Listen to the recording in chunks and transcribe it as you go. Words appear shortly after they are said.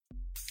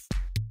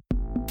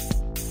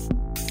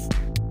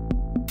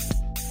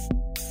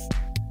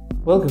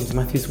Welcome to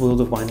Matthew's World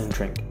of Wine and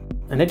Drink,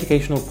 an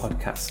educational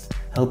podcast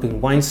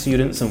helping wine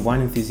students and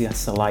wine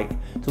enthusiasts alike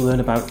to learn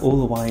about all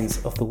the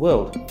wines of the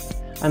world.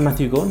 I'm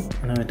Matthew Gorn,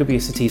 and I'm a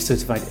WSET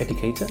certified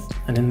educator,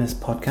 and in this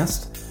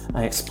podcast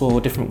I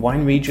explore different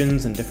wine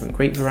regions and different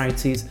grape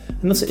varieties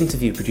and also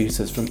interview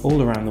producers from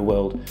all around the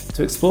world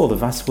to explore the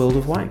vast world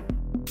of wine.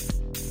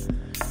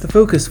 The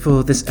focus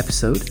for this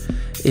episode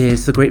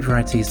is the grape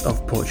varieties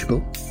of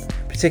Portugal,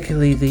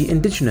 particularly the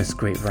indigenous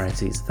grape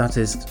varieties, that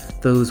is,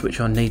 those which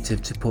are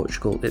native to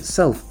Portugal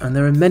itself, and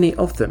there are many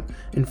of them,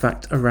 in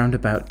fact around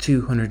about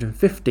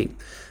 250,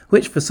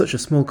 which for such a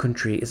small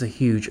country is a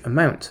huge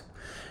amount.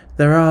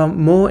 There are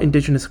more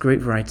indigenous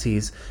grape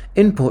varieties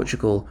in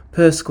Portugal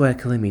per square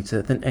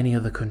kilometre than any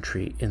other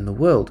country in the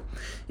world,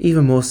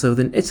 even more so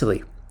than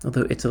Italy.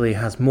 Although Italy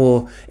has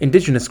more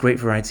indigenous grape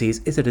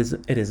varieties, it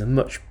is a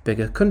much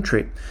bigger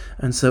country.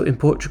 And so in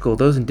Portugal,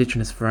 those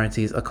indigenous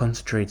varieties are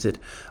concentrated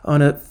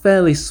on a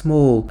fairly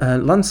small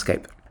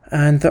landscape.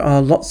 And there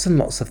are lots and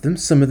lots of them,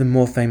 some of them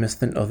more famous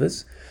than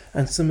others,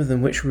 and some of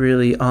them which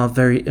really are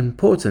very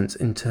important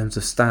in terms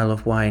of style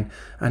of wine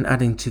and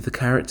adding to the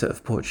character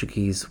of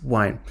Portuguese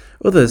wine.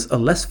 Others are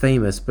less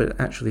famous, but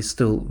actually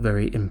still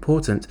very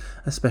important,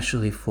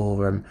 especially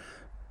for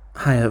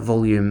higher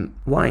volume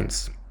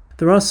wines.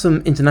 There are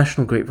some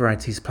international grape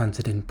varieties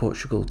planted in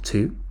Portugal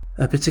too,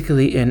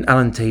 particularly in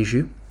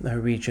Alentejo, a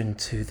region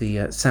to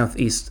the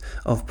southeast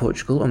of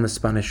Portugal on the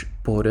Spanish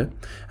border,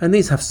 and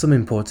these have some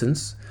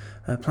importance.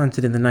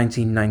 Planted in the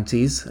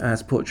 1990s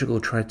as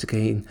Portugal tried to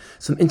gain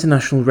some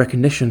international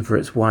recognition for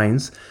its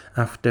wines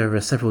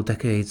after several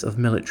decades of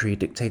military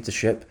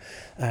dictatorship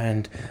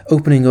and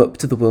opening up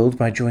to the world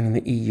by joining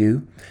the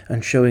EU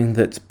and showing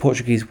that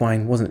Portuguese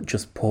wine wasn't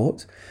just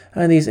port,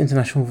 and these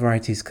international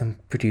varieties can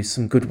produce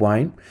some good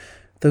wine,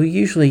 though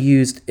usually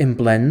used in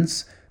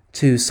blends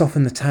to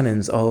soften the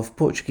tannins of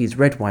Portuguese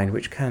red wine,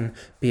 which can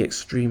be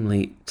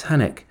extremely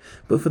tannic.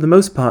 But for the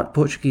most part,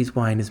 Portuguese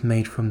wine is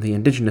made from the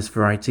indigenous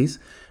varieties.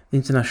 The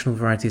international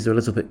varieties are a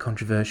little bit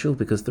controversial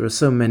because there are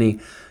so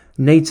many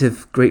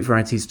native grape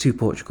varieties to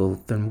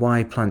Portugal, then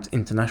why plant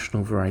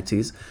international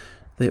varieties?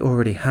 They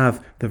already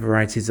have the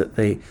varieties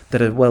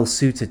that are well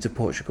suited to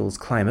Portugal's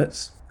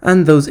climates.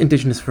 And those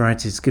indigenous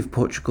varieties give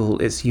Portugal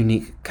its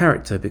unique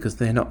character because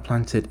they are not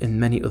planted in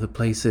many other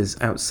places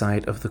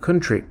outside of the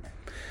country.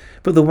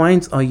 But the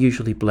wines are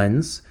usually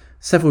blends.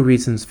 Several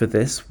reasons for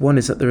this. One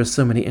is that there are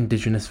so many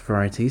indigenous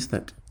varieties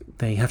that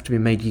they have to be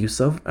made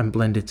use of and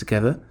blended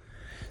together.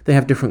 They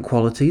have different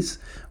qualities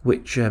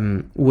which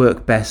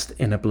work best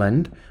in a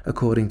blend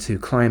according to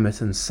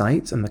climate and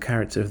site and the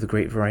character of the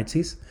grape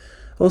varieties.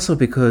 Also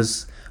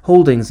because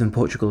holdings in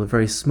Portugal are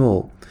very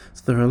small.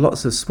 So there are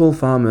lots of small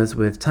farmers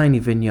with tiny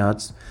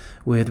vineyards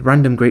with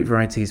random grape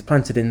varieties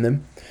planted in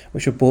them,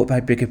 which are bought by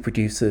bigger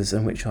producers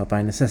and which are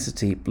by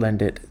necessity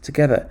blended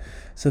together.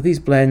 So these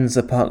blends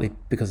are partly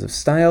because of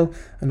style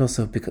and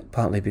also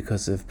partly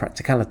because of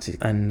practicality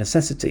and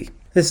necessity.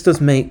 This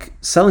does make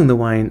selling the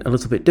wine a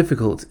little bit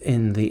difficult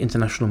in the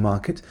international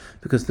market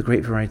because the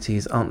grape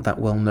varieties aren't that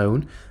well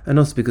known, and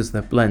also because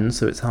they're blends,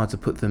 so it's hard to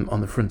put them on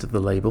the front of the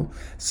label.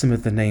 Some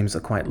of the names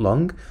are quite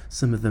long,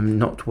 some of them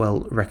not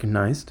well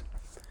recognized.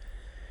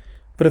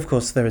 But of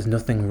course there is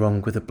nothing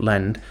wrong with a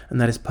blend, and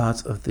that is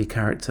part of the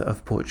character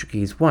of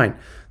Portuguese wine.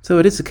 So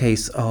it is a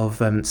case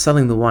of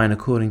selling the wine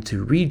according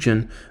to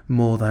region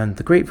more than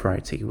the grape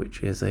variety,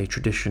 which is a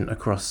tradition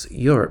across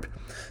Europe.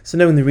 So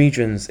knowing the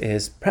regions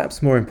is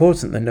perhaps more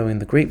important than knowing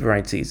the grape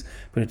varieties,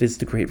 but it is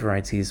the grape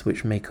varieties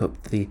which make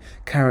up the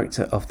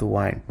character of the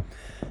wine.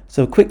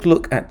 So a quick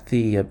look at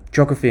the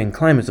geography and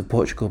climate of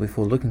Portugal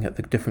before looking at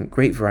the different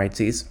grape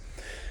varieties.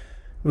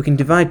 We can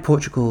divide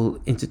Portugal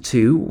into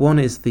two. One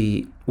is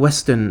the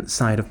western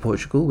side of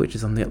Portugal, which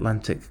is on the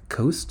Atlantic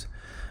coast,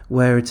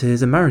 where it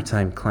is a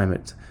maritime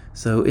climate.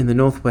 So in the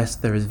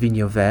northwest there is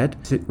vineyard,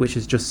 which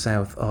is just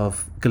south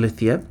of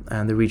Galicia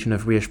and the region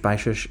of Rías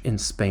Baixas in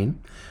Spain,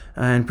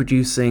 and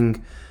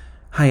producing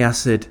high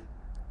acid,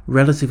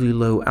 relatively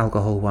low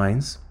alcohol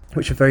wines,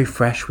 which are very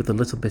fresh with a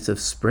little bit of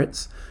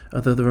spritz,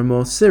 although there are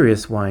more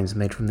serious wines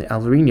made from the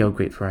Alvarinho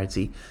grape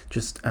variety,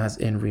 just as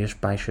in Rías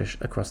Baixas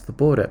across the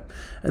border.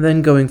 And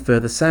then going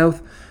further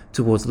south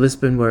towards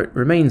Lisbon, where it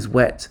remains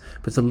wet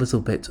but a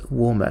little bit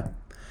warmer.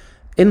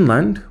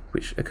 Inland,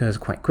 which occurs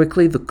quite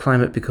quickly, the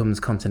climate becomes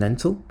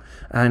continental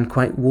and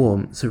quite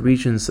warm, so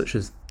regions such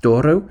as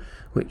Douro,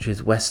 which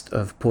is west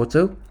of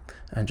Porto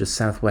and just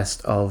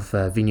southwest of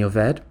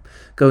Vinho,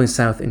 going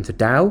south into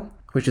Douro,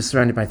 which is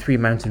surrounded by three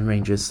mountain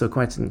ranges, so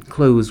quite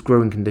enclosed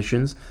growing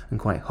conditions and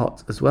quite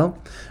hot as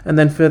well. And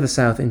then further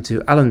south into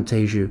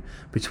Alentejo,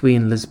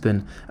 between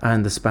Lisbon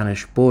and the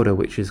Spanish border,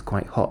 which is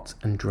quite hot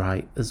and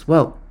dry as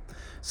well.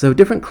 So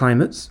different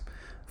climates,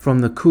 from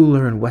the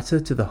cooler and wetter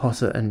to the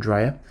hotter and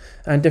drier,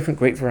 and different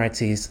grape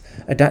varieties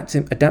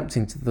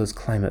adapting to those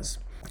climates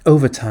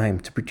over time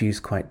to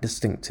produce quite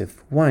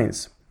distinctive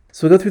wines.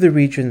 So we'll go through the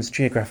regions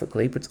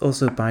geographically, but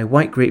also by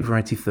white grape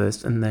variety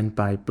first and then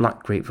by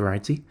black grape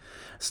variety,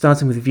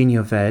 starting with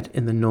Vinho Verde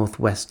in the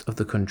northwest of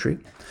the country.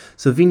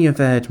 So Vinho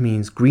Verde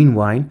means green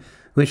wine,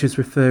 which is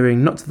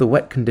referring not to the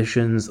wet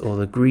conditions or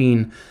the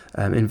green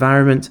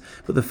environment,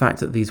 but the fact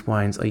that these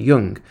wines are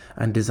young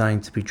and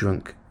designed to be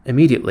drunk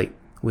immediately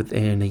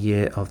within a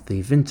year of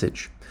the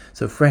vintage.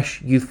 So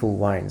fresh, youthful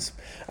wines.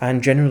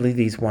 And generally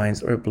these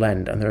wines are a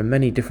blend, and there are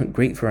many different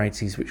grape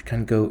varieties which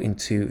can go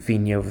into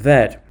Vinho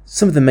Verde.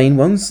 Some of the main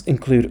ones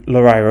include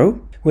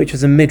Loureiro, which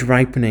is a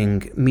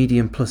mid-ripening,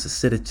 medium plus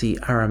acidity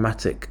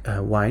aromatic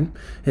wine.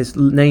 Its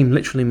name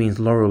literally means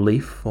laurel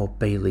leaf or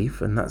bay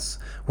leaf, and that's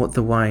what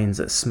the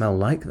wines smell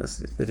like. That's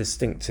the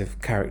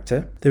distinctive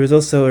character. There is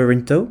also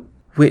Arinto,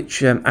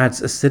 which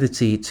adds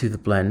acidity to the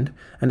blend,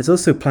 and it's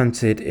also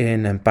planted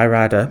in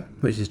Bairrada,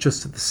 which is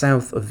just to the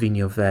south of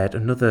Vinho Verde,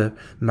 another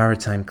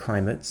maritime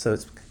climate. So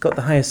it's got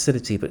the high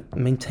acidity but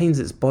maintains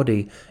its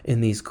body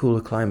in these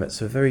cooler climates,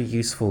 so a very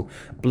useful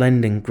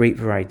blending grape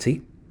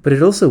variety. But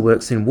it also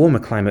works in warmer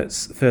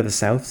climates further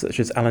south,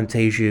 such as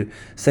Alentejo,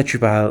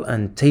 Setúbal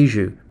and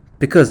Tejo,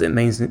 because it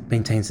maintains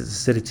its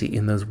acidity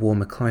in those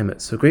warmer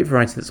climates. So a grape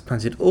variety that's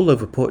planted all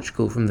over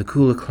Portugal, from the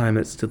cooler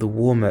climates to the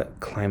warmer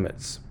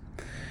climates.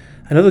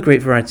 Another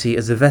grape variety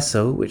is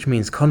Avesso, which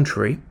means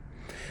contrary,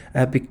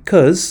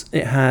 because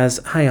it has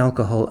high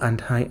alcohol and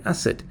high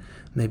acid,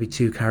 maybe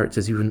two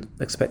characters you wouldn't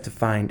expect to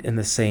find in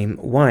the same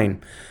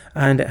wine.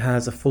 And it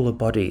has a fuller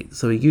body,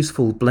 so a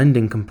useful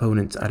blending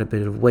component to add a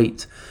bit of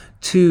weight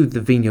to the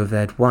Vinho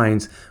Verde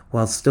wines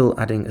while still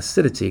adding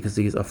acidity, because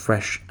these are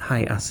fresh,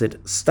 high acid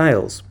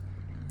styles.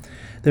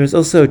 There is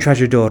also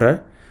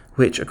Trajadora,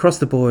 which across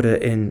the border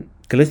in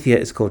Galicia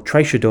is called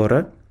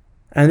Treixadora,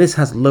 and this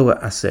has lower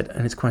acid,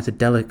 and it's quite a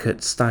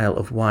delicate style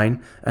of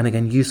wine, and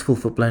again useful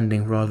for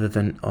blending rather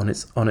than on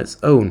its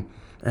own.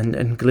 And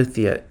in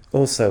Galicia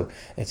also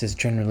it is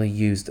generally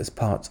used as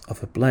part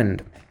of a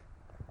blend.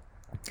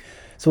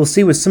 So we'll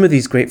see with some of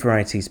these grape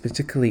varieties,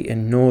 particularly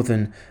in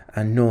northern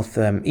and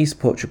north-east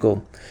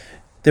Portugal,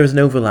 there is an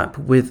overlap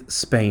with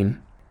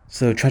Spain.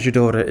 So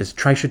Trajadora is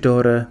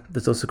Treixadora.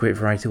 There's also a grape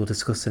variety we'll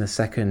discuss in a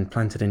second,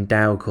 planted in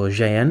Dow, called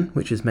Jaén,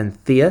 which is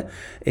Mencía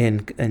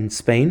in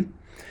Spain.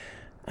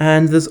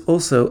 And there's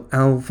also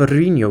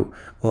Alvarinho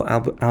or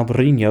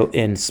Albarino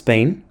in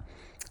Spain,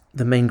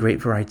 the main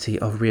grape variety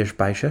of Rias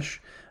Baixas,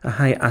 a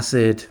high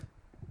acid,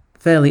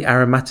 fairly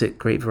aromatic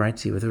grape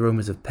variety with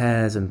aromas of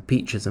pears and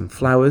peaches and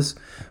flowers,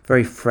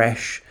 very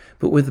fresh,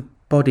 but with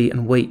body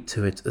and weight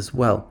to it as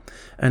well.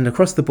 And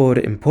across the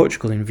border in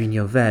Portugal, in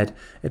Vinho Verde,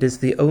 it is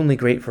the only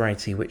grape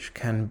variety which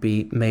can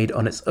be made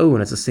on its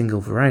own as a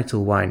single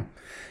varietal wine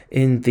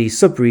in the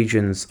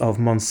sub-regions of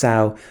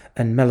Monção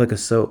and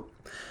Melgaço.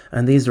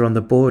 And these are on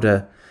the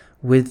border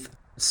with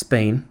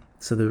Spain.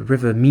 So the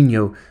river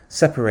Minho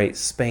separates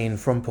Spain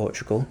from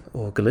Portugal,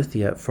 or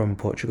Galicia from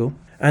Portugal.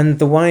 And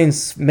the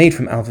wines made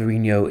from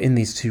Alvarinho in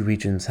these two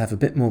regions have a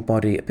bit more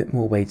body, a bit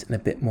more weight, and a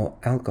bit more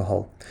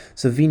alcohol.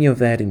 So Vinho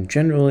Verde in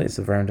general is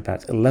around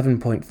about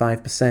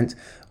 11.5%,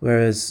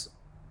 whereas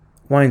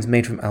wines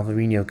made from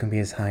Alvarinho can be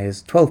as high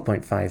as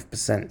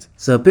 12.5%.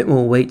 So a bit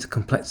more weight,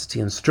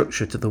 complexity, and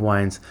structure to the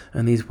wines,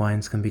 and these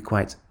wines can be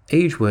quite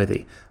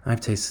age-worthy.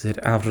 I've tasted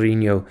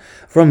Alvarinho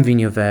from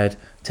Vinho Verde,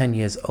 10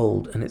 years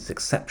old, and it's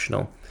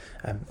exceptional.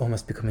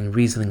 Almost becoming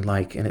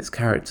Riesling-like in its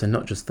character,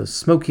 not just those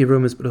smoky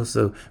aromas, but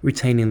also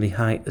retaining the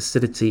high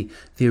acidity,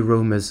 the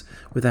aromas,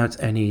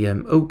 without any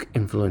oak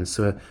influence,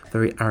 so a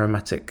very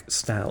aromatic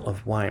style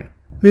of wine.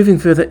 Moving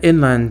further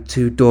inland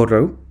to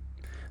Douro,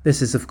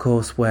 this is of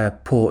course where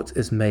port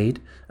is made,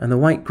 and the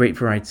white grape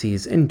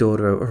varieties in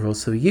Douro are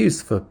also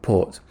used for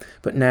port,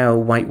 but now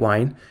white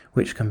wine,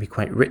 which can be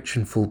quite rich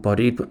and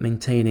full-bodied, but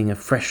maintaining a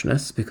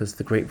freshness because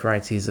the grape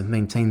varieties have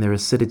maintained their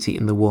acidity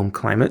in the warm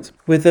climate,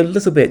 with a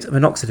little bit of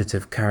an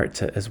oxidative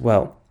character as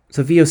well.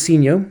 So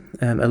Viosinho,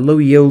 a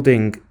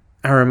low-yielding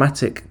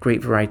aromatic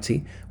grape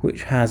variety,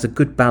 which has a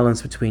good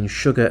balance between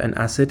sugar and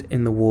acid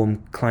in the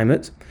warm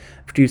climate,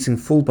 producing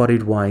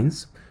full-bodied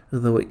wines,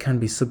 although it can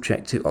be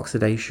subject to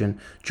oxidation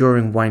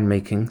during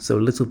winemaking, so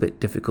a little bit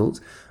difficult.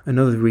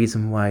 Another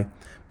reason why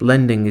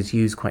blending is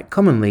used quite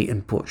commonly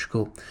in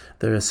Portugal.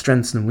 There are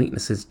strengths and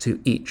weaknesses to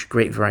each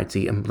grape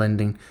variety, and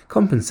blending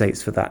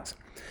compensates for that.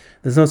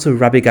 There's also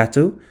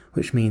Rabigato,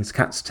 which means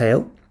cat's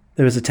tail.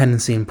 There is a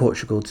tendency in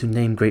Portugal to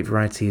name grape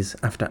varieties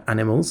after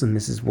animals, and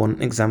this is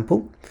one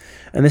example.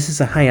 And this is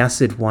a high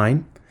acid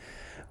wine,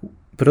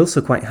 but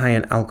also quite high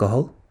in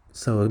alcohol.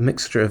 So a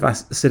mixture of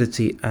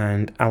acidity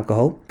and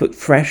alcohol, but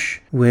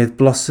fresh with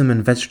blossom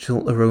and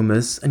vegetal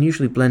aromas, and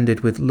usually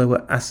blended with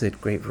lower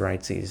acid grape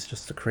varieties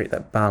just to create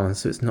that balance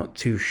so it's not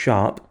too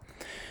sharp.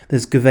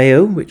 There's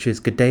Gaveo, which is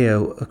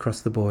Gadeo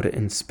across the border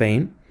in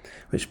Spain,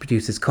 which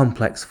produces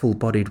complex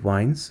full-bodied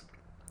wines.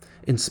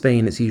 In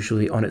Spain it's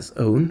usually on its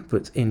own,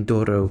 but in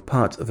Douro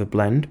part of a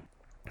blend,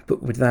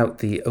 but without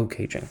the oak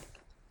aging.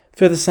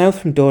 Further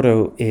south from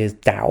Douro is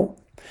Dow.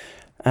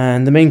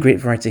 And the main grape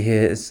variety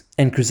here is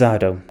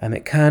Encruzado, and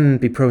it can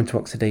be prone to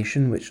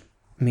oxidation, which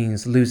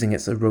means losing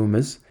its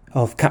aromas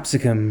of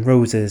capsicum,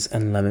 roses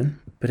and lemon,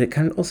 but it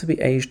can also be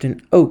aged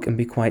in oak and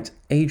be quite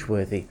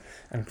age-worthy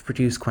and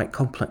produce quite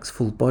complex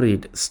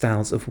full-bodied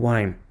styles of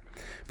wine.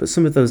 But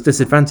some of those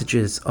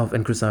disadvantages of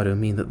Encruzado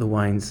mean that the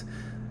wines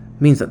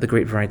means that the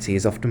grape variety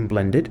is often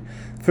blended,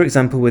 for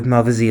example with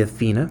Malvasia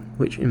fina,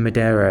 which in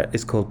Madeira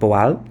is called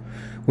Boal,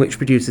 which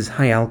produces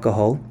high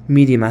alcohol,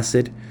 medium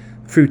acid,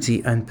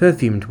 fruity and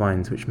perfumed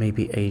wines, which may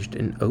be aged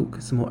in oak.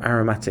 It's a more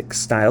aromatic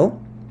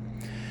style.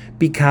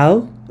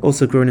 Bical,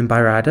 also grown in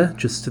Bairrada,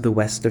 just to the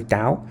west of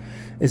Dow,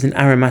 is an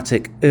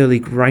aromatic, early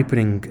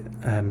ripening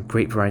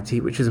grape variety,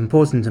 which is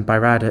important in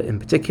Bairrada in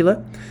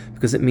particular,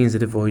 because it means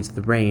it avoids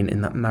the rain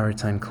in that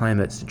maritime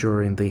climate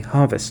during the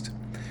harvest.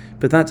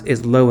 But that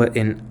is lower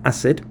in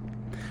acid.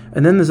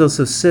 And then there's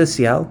also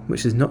Cercial,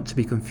 which is not to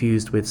be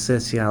confused with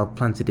Cercial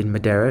planted in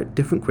Madeira,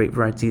 different grape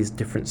varieties,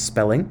 different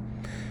spelling,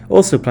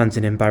 also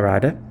planted in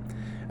Bairrada,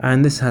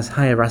 and this has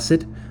higher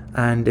acid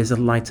and is a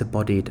lighter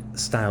bodied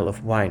style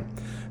of wine.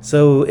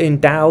 So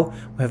in Dow,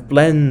 we have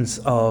blends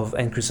of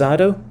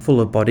Encruzado,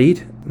 fuller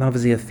bodied,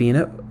 Malvasia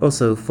fina,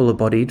 also fuller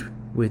bodied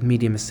with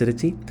medium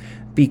acidity,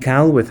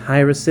 Bical with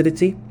higher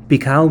acidity,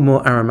 Bical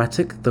more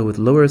aromatic, though with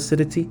lower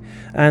acidity,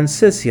 and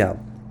Cercial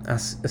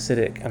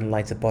acidic and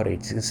lighter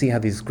bodied. So you can see how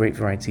these grape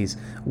varieties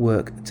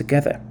work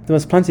together. The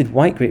most planted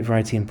white grape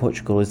variety in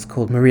Portugal is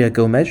called Maria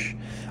Gomes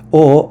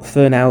or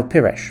Fernão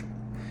Pires.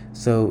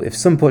 So if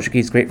some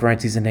Portuguese grape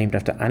varieties are named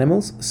after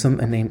animals,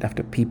 some are named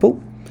after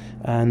people.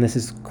 And this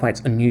is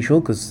quite unusual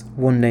because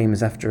one name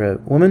is after a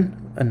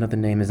woman, another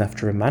name is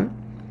after a man.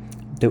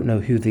 Don't know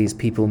who these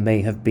people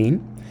may have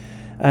been.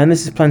 And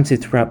this is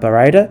planted throughout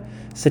Bairrada,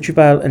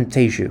 Setúbal and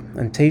Tejo.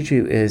 And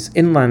Tejo is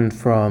inland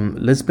from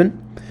Lisbon,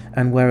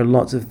 and where a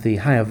lot of the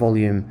higher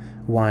volume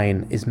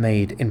wine is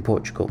made in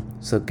Portugal.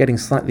 So getting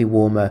slightly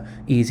warmer,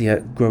 easier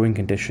growing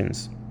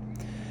conditions.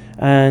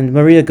 And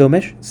Maria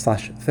Gomes /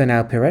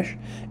 Fernão Pires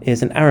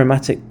is an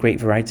aromatic grape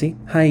variety,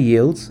 high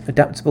yields,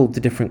 adaptable to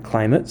different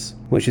climates,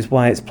 which is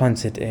why it's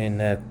planted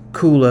in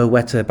cooler,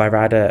 wetter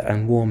Bairrada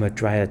and warmer,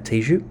 drier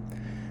Tejo,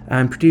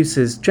 and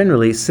produces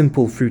generally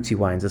simple fruity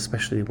wines,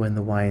 especially when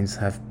the wines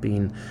have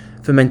been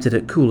fermented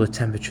at cooler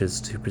temperatures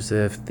to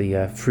preserve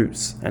the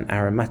fruits and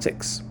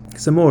aromatics.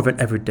 So more of an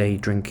everyday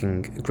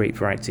drinking grape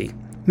variety.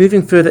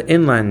 Moving further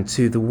inland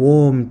to the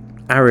warm,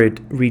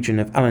 arid region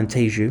of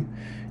Alentejo,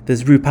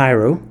 there's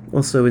Rupairo,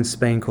 also in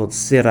Spain called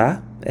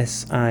Syrah,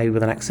 S-I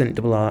with an accent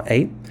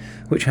R-A,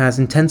 which has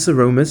intense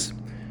aromas,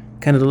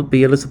 can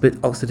be a little bit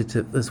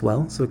oxidative as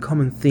well, so a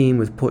common theme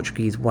with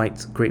Portuguese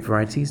white grape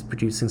varieties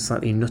producing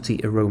slightly nutty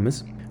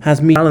aromas. Has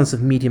a balance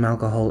of medium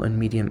alcohol and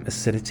medium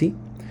acidity,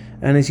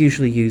 and is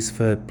usually used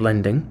for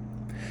blending,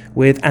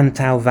 with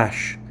Antau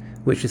Vache,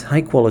 which is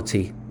high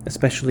quality,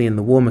 especially in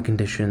the warmer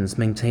conditions,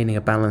 maintaining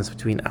a balance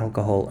between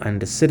alcohol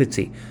and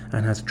acidity,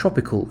 and has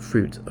tropical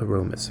fruit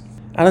aromas.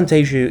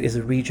 Alentejo is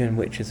a region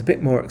which is a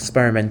bit more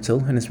experimental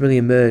and has really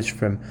emerged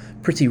from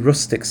pretty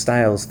rustic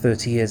styles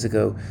 30 years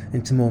ago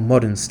into more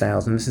modern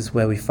styles, and this is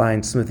where we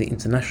find some of the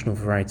international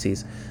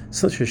varieties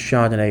such as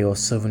Chardonnay or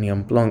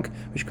Sauvignon Blanc,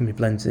 which can be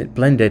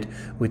blended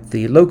with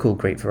the local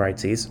grape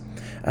varieties,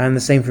 and the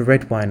same for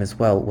red wine as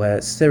well, where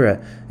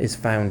Syrah is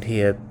found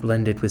here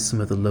blended with some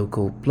of the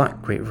local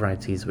black grape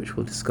varieties, which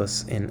we'll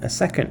discuss in a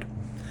second.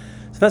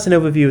 So that's an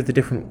overview of the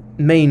different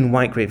main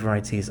white grape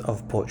varieties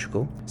of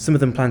Portugal, some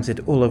of them planted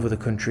all over the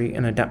country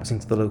and adapting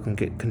to the local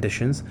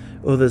conditions,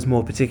 others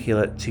more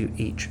particular to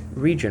each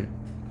region.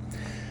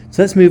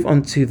 So let's move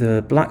on to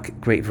the black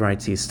grape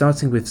varieties,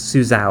 starting with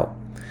Suzão,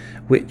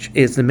 which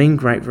is the main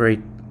grape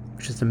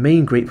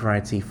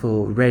variety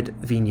for red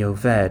Vinho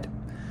Verde.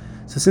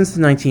 So since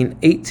the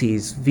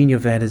 1980s, Vinho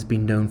Verde has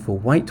been known for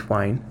white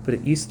wine, but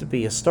it used to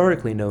be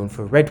historically known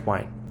for red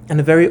wine, and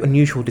a very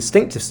unusual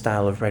distinctive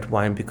style of red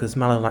wine because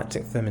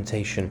malolactic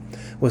fermentation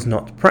was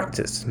not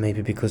practiced,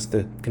 maybe because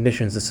the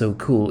conditions are so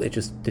cool it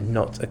just did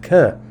not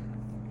occur.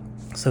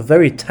 So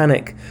very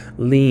tannic,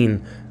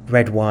 lean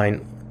red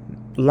wine,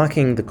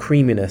 lacking the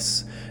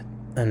creaminess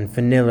and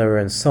vanilla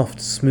and soft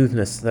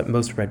smoothness that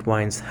most red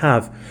wines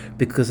have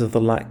because of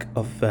the lack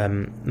of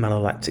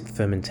malolactic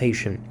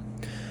fermentation.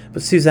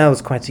 But Suzão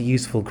is quite a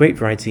useful grape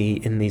variety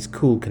in these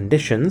cool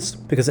conditions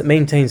because it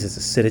maintains its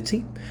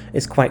acidity,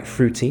 it's quite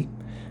fruity,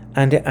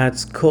 and it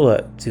adds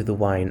colour to the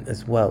wine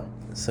as well.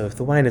 So if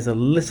the wine is a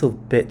little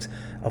bit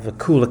of a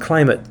cooler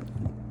climate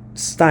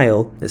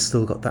style, it's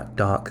still got that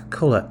dark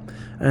colour.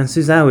 And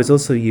Suzão is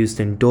also used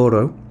in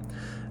Douro.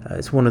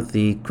 It's one of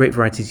the grape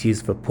varieties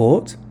used for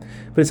port,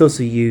 but it's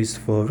also used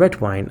for red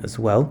wine as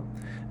well,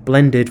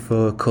 blended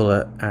for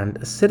colour and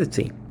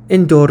acidity.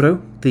 In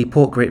Douro, the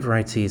port grape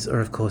varieties are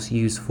of course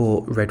used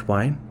for red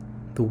wine,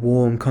 the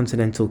warm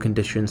continental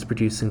conditions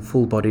producing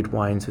full-bodied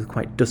wines with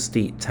quite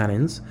dusty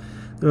tannins.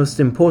 The most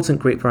important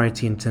grape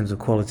variety in terms of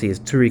quality is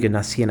Touriga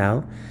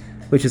Nacional,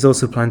 which is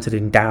also planted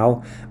in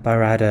Dow,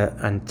 Bairrada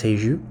and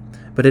Tejo,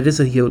 but it is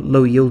a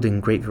low-yielding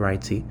grape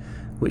variety,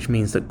 which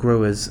means that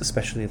growers,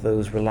 especially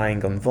those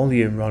relying on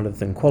volume rather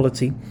than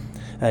quality,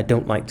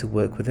 don't like to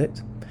work with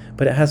it.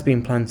 But it has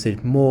been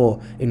planted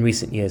more in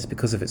recent years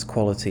because of its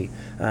quality,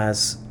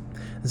 as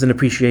there's an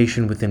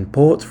appreciation within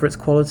port for its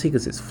quality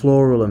because it's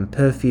floral and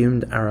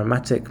perfumed,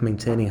 aromatic,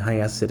 maintaining high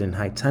acid and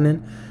high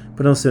tannin,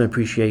 but also an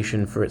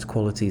appreciation for its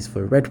qualities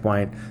for red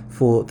wine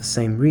for the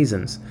same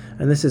reasons.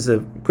 And this is a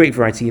grape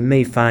variety you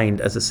may find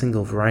as a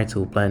single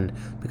varietal blend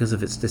because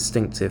of its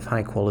distinctive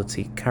high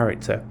quality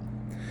character.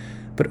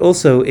 But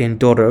also in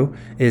Douro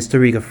is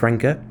Touriga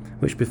Franca,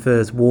 which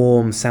prefers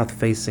warm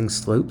south-facing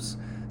slopes.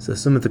 So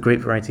some of the grape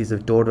varieties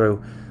of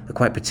Douro are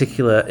quite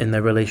particular in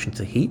their relation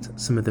to heat.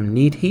 Some of them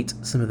need heat,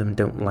 some of them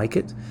don't like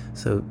it.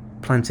 So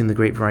planting the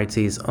grape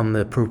varieties on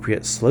the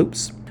appropriate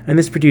slopes. And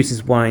this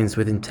produces wines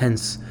with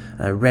intense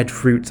red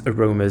fruit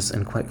aromas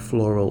and quite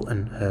floral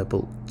and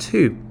herbal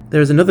too.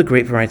 There is another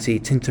grape variety,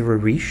 Tinta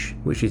Roriche,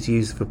 which is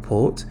used for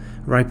port,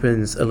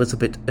 ripens a little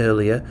bit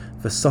earlier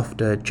for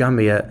softer,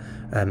 jammier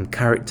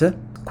character,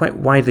 quite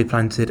widely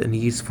planted and a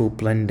useful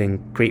blending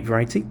grape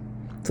variety.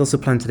 It's also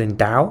planted in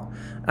Douro,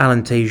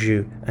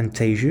 Alentejo and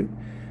Tejo.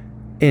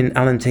 In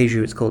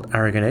Alentejo it's called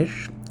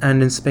Aragonés,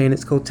 and in Spain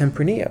it's called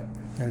Tempranillo.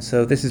 And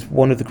so this is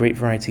one of the grape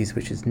varieties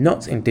which is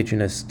not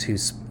indigenous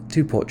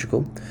to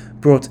Portugal,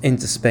 brought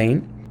into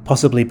Spain,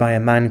 possibly by a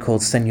man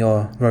called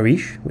Senhor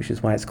Roriche, which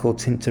is why it's called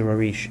Tinta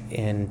Roriche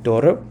in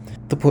Douro.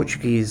 The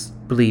Portuguese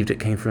believed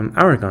it came from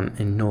Aragon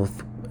in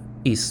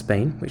northeast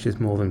Spain, which is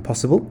more than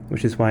possible,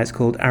 which is why it's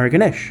called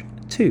Aragonés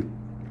too.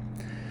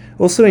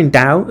 Also in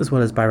Douro, as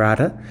well as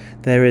Bairrada,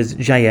 there is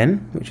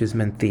Jaén, which is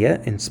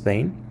Mencía in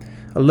Spain,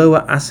 a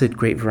lower acid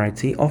grape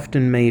variety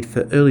often made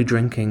for early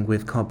drinking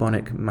with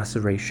carbonic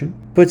maceration,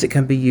 but it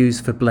can be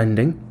used for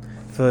blending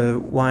for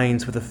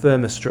wines with a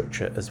firmer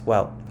structure as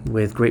well,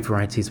 with grape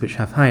varieties which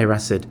have higher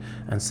acid,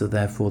 and so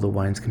therefore the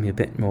wines can be a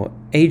bit more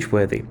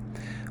age-worthy.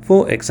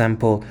 For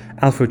example,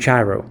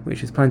 Alfrocharo,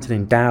 which is planted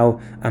in Douro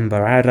and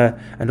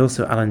Bairrada and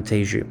also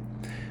Alentejo.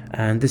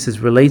 And this is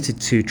related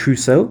to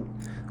Trousseau,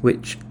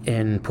 which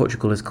in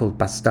Portugal is called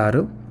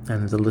Bastardo,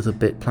 and there's a little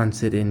bit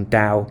planted in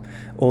Douro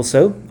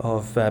also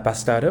of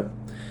Bastardo.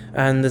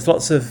 And there's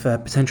lots of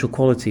potential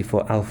quality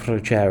for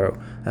Alfrochero,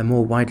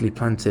 more widely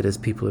planted as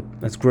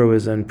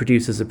growers and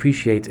producers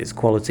appreciate its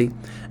quality.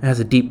 It has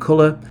a deep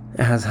colour,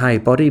 it has high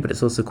body, but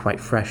it's also quite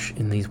fresh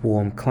in these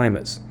warm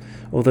climates.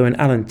 Although in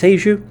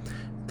Alentejo,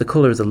 the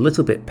colour is a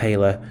little bit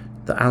paler,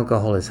 the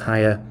alcohol is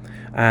higher,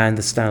 and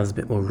the style is a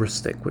bit more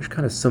rustic, which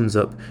kind of sums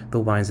up the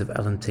wines of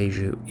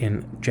Alentejo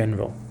in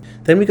general.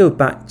 Then we go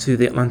back to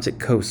the Atlantic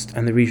coast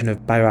and the region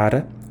of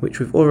Bairrada, which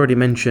we've already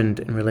mentioned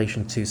in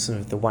relation to some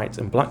of the white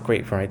and black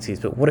grape varieties,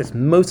 but what it's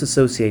most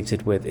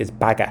associated with is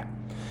Baga.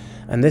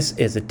 And this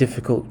is a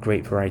difficult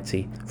grape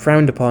variety,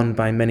 frowned upon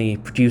by many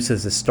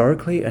producers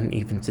historically and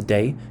even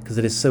today, because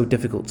it is so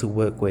difficult to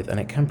work with, and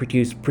it can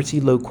produce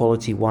pretty low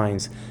quality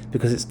wines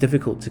because it's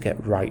difficult to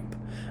get ripe.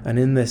 And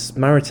in this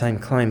maritime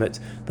climate,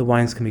 the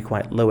wines can be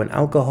quite low in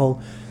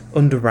alcohol,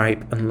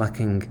 underripe and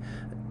lacking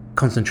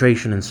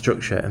concentration and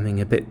structure and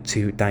being a bit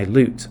too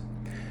dilute.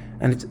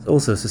 And it's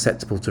also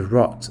susceptible to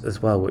rot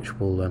as well, which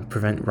will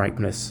prevent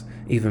ripeness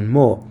even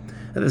more.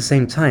 At the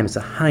same time, it's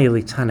a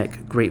highly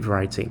tannic grape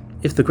variety.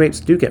 If the grapes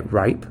do get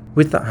ripe,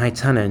 with that high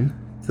tannin,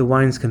 the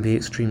wines can be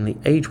extremely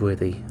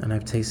age-worthy, and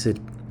I've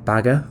tasted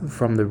Baga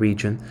from the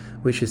region,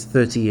 which is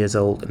 30 years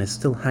old and is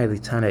still highly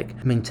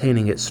tannic,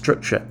 maintaining its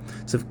structure.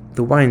 So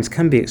the wines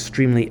can be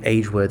extremely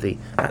age-worthy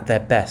at their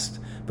best,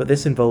 but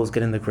this involves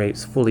getting the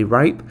grapes fully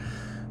ripe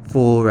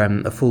for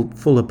a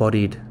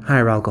fuller-bodied,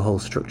 higher alcohol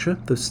structure,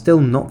 though still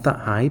not that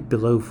high,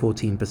 below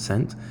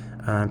 14%.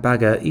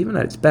 Baga, even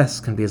at its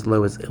best, can be as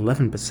low as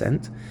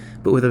 11%,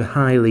 but with a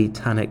highly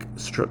tannic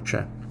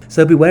structure.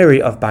 So be wary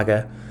of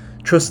Baga.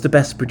 Trust the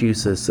best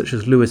producers, such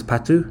as Luis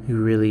Patu,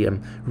 who really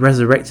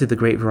resurrected the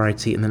grape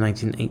variety in the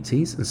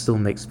 1980s and still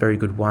makes very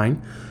good wine,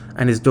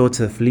 and his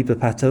daughter Felipe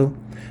Pato,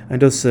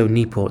 and also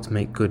Niport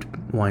make good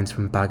wines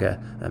from Baga.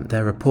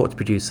 They're a port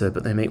producer,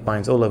 but they make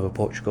wines all over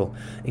Portugal,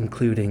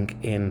 including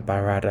in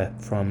Bairrada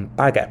from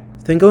Baga.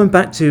 Then going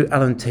back to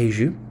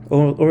Alentejo,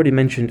 already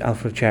mentioned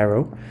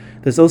Alfrochero,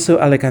 there's also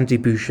Alicante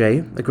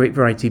Boucher, a grape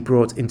variety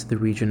brought into the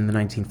region in the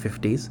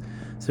 1950s.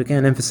 So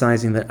again,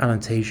 emphasising that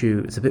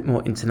Alentejo is a bit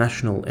more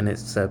international in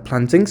its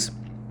plantings.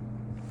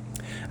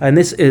 And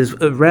this is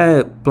a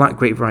rare black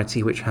grape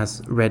variety which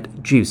has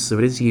red juice, so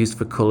it is used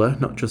for colour,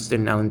 not just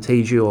in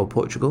Alentejo or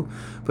Portugal,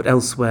 but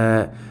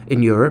elsewhere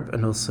in Europe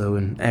and also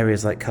in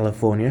areas like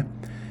California.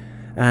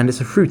 And it's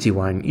a fruity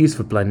wine, used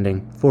for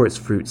blending, for its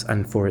fruits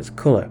and for its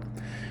colour.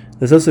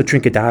 There's also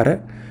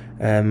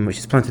Trinquedada, which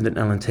is planted in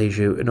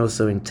Alentejo and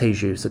also in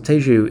Tejo. So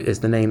Tejo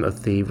is the name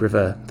of the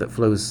river that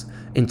flows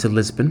into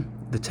Lisbon,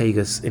 the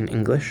Tagus in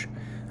English.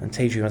 And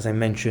Tejo, as I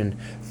mentioned,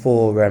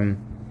 for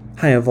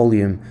higher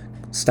volume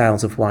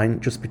styles of wine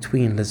just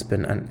between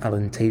Lisbon and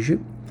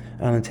Alentejo.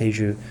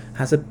 Alentejo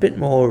has a bit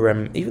more,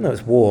 even though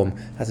it's warm,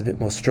 has a bit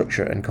more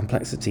structure and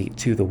complexity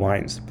to the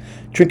wines.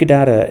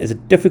 Trinquedada is a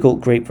difficult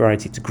grape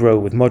variety to grow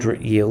with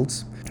moderate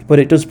yields, but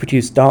it does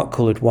produce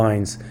dark-coloured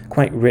wines,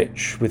 quite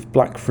rich with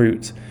black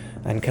fruit,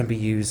 and can be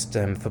used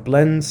for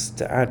blends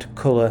to add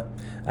colour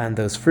and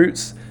those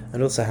fruits,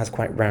 and also has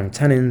quite round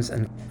tannins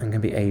and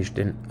can be aged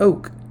in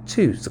oak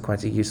too, so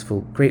quite a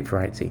useful grape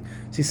variety.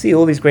 So you see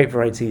all these grape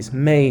varieties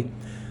may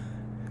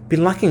be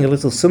lacking a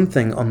little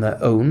something on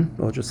their own,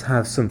 or just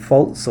have some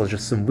faults or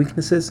just some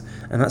weaknesses,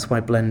 and that's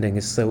why blending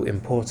is so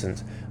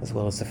important, as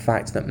well as the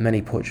fact that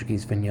many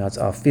Portuguese vineyards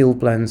are field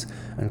blends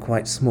and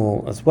quite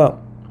small as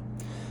well.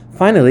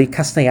 Finally,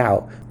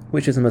 Castellao,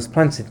 which is the most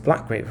planted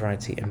black grape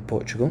variety in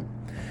Portugal,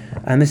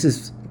 and this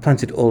is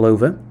planted all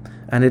over,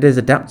 and it is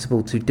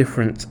adaptable to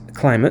different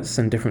climates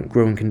and different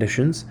growing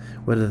conditions,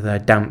 whether they're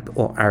damp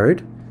or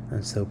arid,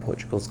 and so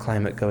Portugal's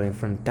climate going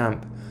from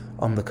damp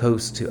on the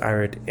coast to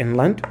arid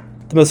inland.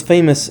 The most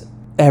famous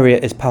area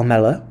is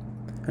Palmela,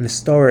 an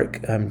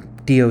historic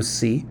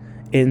DOC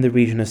in the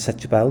region of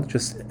Setúbal,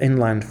 just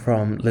inland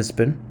from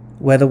Lisbon,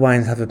 where the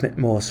wines have a bit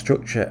more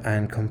structure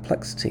and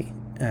complexity,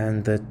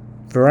 and the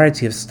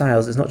variety of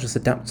styles is not just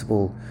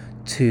adaptable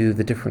to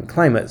the different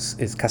climates,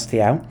 is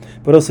Castellao,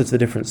 but also to the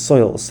different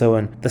soils.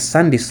 So the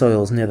sandy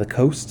soils near the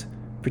coast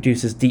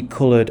produces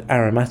deep-coloured,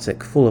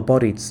 aromatic,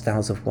 fuller-bodied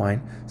styles of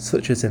wine,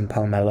 such as in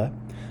Palmela,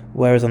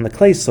 whereas on the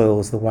clay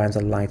soils the wines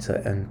are lighter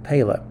and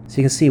paler. So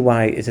you can see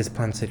why it is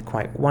planted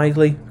quite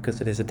widely,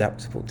 because it is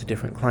adaptable to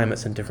different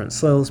climates and different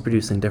soils,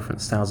 producing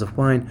different styles of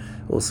wine,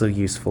 also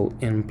useful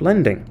in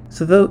blending.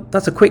 So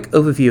that's a quick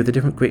overview of the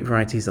different grape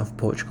varieties of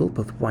Portugal,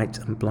 both white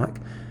and black,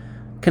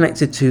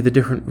 connected to the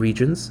different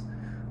regions,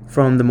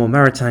 from the more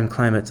maritime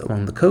climate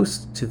along the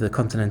coast to the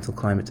continental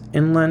climate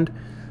inland,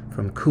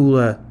 from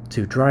cooler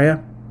to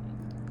drier,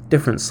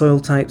 different soil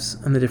types,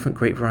 and the different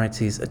grape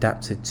varieties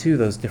adapted to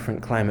those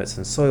different climates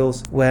and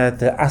soils, where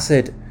the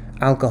acid,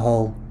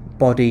 alcohol,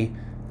 body,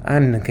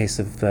 and in the case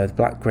of the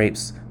black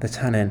grapes, the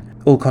tannin,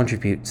 all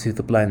contribute to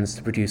the blends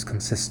to produce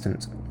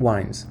consistent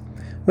wines,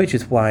 which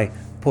is why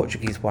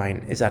Portuguese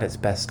wine is at its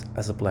best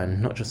as a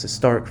blend, not just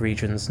historic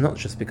regions, not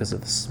just because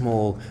of the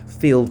small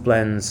field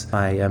blends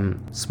by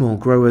small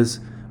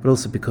growers, but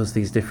also because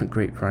these different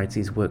grape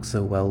varieties work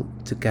so well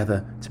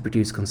together to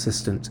produce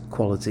consistent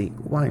quality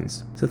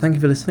wines. So thank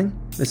you for listening.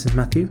 This is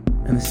Matthew,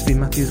 and this has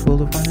been Matthew's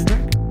World of Wine and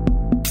Drink.